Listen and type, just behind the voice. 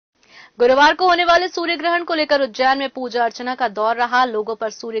गुरुवार को होने वाले सूर्य ग्रहण को लेकर उज्जैन में पूजा अर्चना का दौर रहा। लोगों पर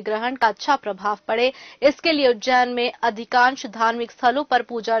सूर्य ग्रहण का अच्छा प्रभाव पड़े, इसके लिए उज्जैन में अधिकांश धार्मिक स्थलों पर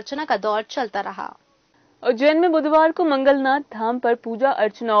पूजा अर्चना का दौर चलता रहा। उज्जैन में बुधवार को मंगलनाथ धाम पर पूजा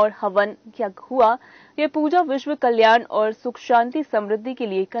अर्चना और हवन यज्ञ हुआ। यह पूजा विश्व कल्याण और सुख शांति समृद्धि के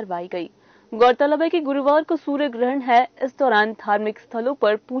लिए करवाई गई। गौरतलब है कि गुरुवार को सूर्य ग्रहण है। इस दौरान धार्मिक स्थलों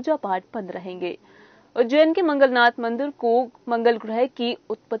पर पूजा पाठ बंद रहेंगे। उज्जैन के मंगलनाथ मंदिर को मंगल ग्रह की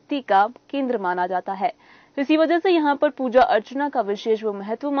उत्पत्ति का केंद्र माना जाता है। इसी वजह से यहाँ पर पूजा अर्चना का विशेष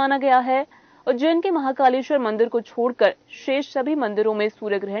महत्व माना गया है। उज्जैन के महाकालेश्वर मंदिर को छोड़कर शेष सभी मंदिरों में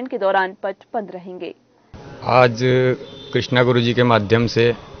सूर्य ग्रहण के दौरान पट बंद रहेंगे। आज कृष्णा गुरुजी के माध्यम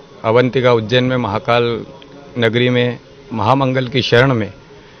से अवंतिका उज्जैन में महाकाल नगरी में महामंगल की शरण में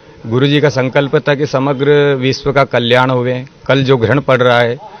गुरुजी का संकल्प था कि समग्र विश्व का कल्याण होवे। कल जो ग्रहण पड़ रहा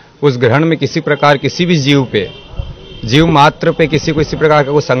है उस ग्रहण में किसी प्रकार किसी भी जीव मात्र पे किसी प्रकार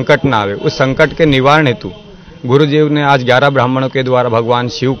का कोई संकट ना आवे। उस संकट के निवारण हेतु गुरुजी ने आज 11 ब्राह्मणों के द्वारा भगवान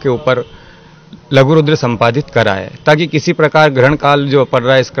शिव के ऊपर लघु रुद्र संपादित करा है, ताकि किसी प्रकार ग्रहण काल जो पड़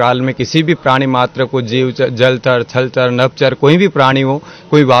रहा है इस काल में किसी भी प्राणी मात्र को जीव जलचर थलचर नभचर कोई भी प्राणी हो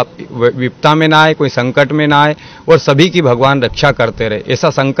कोई विपदा में ना आए, कोई संकट में ना आए और सभी की भगवान रक्षा करते रहे। ऐसा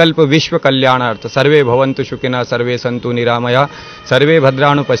संकल्प विश्व कल्याणार्थ सर्वे भवन्तु सुखिनः सर्वे सन्तु निरामया सर्वे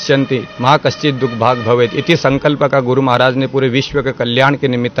भद्राणु पश्यन्ति मा कश्चित् दुख भाग भवेत् इति संकल्प का गुरु महाराज ने पूरे विश्व के कल्याण के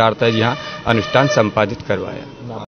निमित्तार्थ यहाँ अनुष्ठान संपादित करवाया।